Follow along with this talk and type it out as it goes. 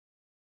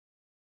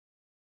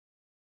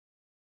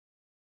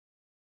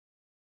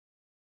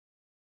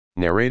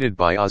Narrated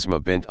by Asma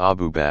bint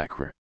Abu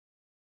Bakr.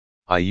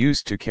 I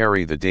used to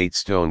carry the date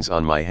stones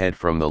on my head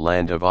from the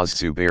land of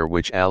Az-Zubair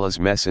which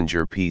Allah's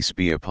Messenger peace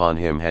be upon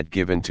him had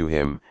given to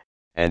him,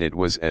 and it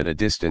was at a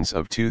distance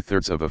of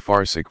 2/3 of a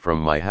farsakh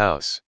from my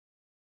house.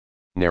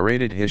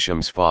 Narrated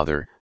Hisham's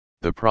father,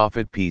 the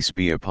Prophet peace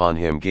be upon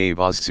him gave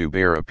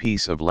Az-Zubair a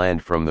piece of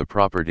land from the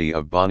property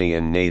of Bani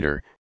and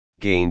Nadir,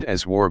 gained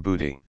as war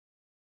booty.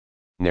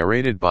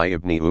 Narrated by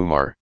Ibn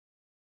Umar.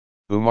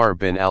 Umar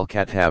bin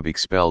al-Khattab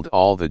expelled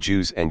all the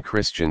Jews and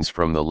Christians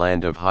from the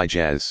land of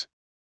Hijaz.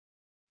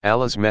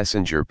 Allah's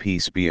Messenger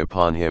peace be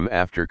upon him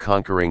after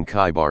conquering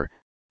Khaybar,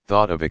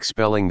 thought of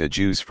expelling the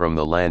Jews from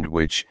the land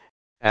which,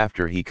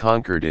 after he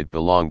conquered it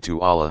belonged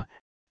to Allah,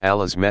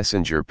 Allah's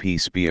Messenger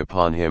peace be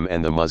upon him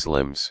and the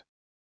Muslims.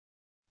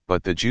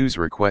 But the Jews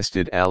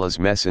requested Allah's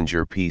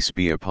Messenger peace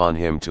be upon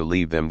him to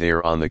leave them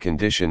there on the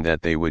condition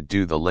that they would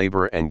do the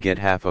labor and get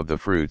half of the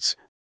fruits,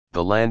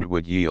 the land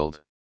would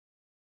yield.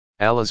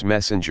 Allah's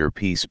Messenger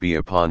peace be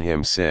upon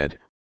him said,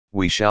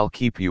 "We shall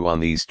keep you on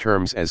these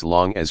terms as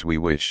long as we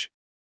wish."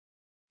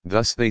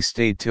 Thus they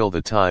stayed till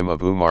the time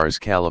of Umar's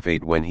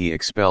caliphate when he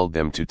expelled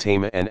them to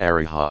Tama and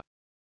Ariha.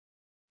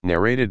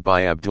 Narrated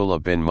by Abdullah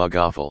bin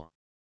Mughaffal.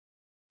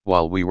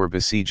 While we were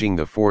besieging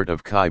the fort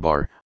of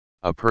Khaybar,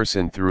 a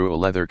person threw a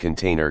leather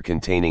container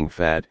containing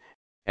fat,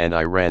 and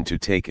I ran to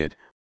take it,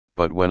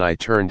 but when I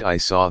turned I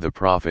saw the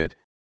Prophet,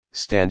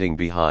 standing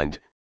behind,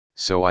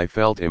 so I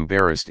felt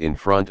embarrassed in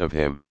front of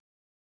him.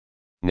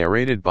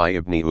 Narrated by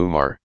Ibn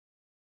Umar.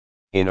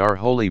 In our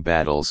holy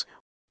battles,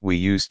 we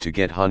used to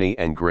get honey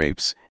and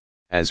grapes,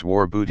 as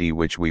war booty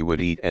which we would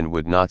eat and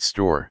would not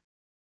store.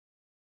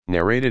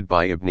 Narrated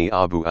by Ibn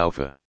Abu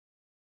Awfa.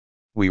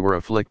 We were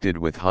afflicted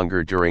with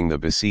hunger during the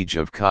besiege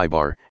of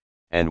Khaybar,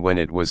 and when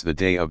it was the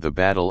day of the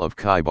battle of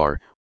Khaybar,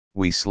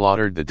 we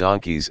slaughtered the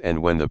donkeys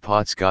and when the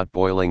pots got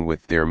boiling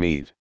with their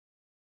meat,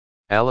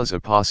 Allah's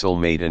apostle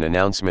made an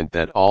announcement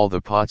that all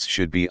the pots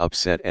should be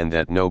upset and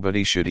that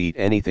nobody should eat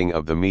anything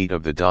of the meat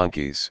of the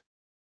donkeys.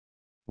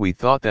 We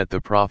thought that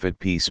the Prophet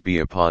peace be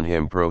upon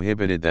him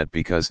prohibited that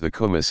because the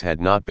kumis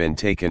had not been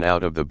taken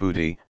out of the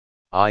booty,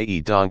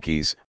 i.e.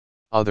 donkeys,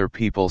 other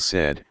people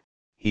said,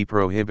 he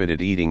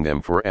prohibited eating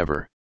them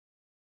forever.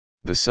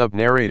 The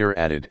sub-narrator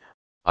added,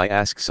 I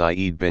asked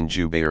Sa'id bin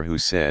Jubair who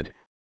said,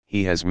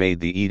 he has made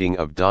the eating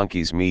of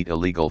donkeys' meat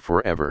illegal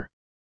forever.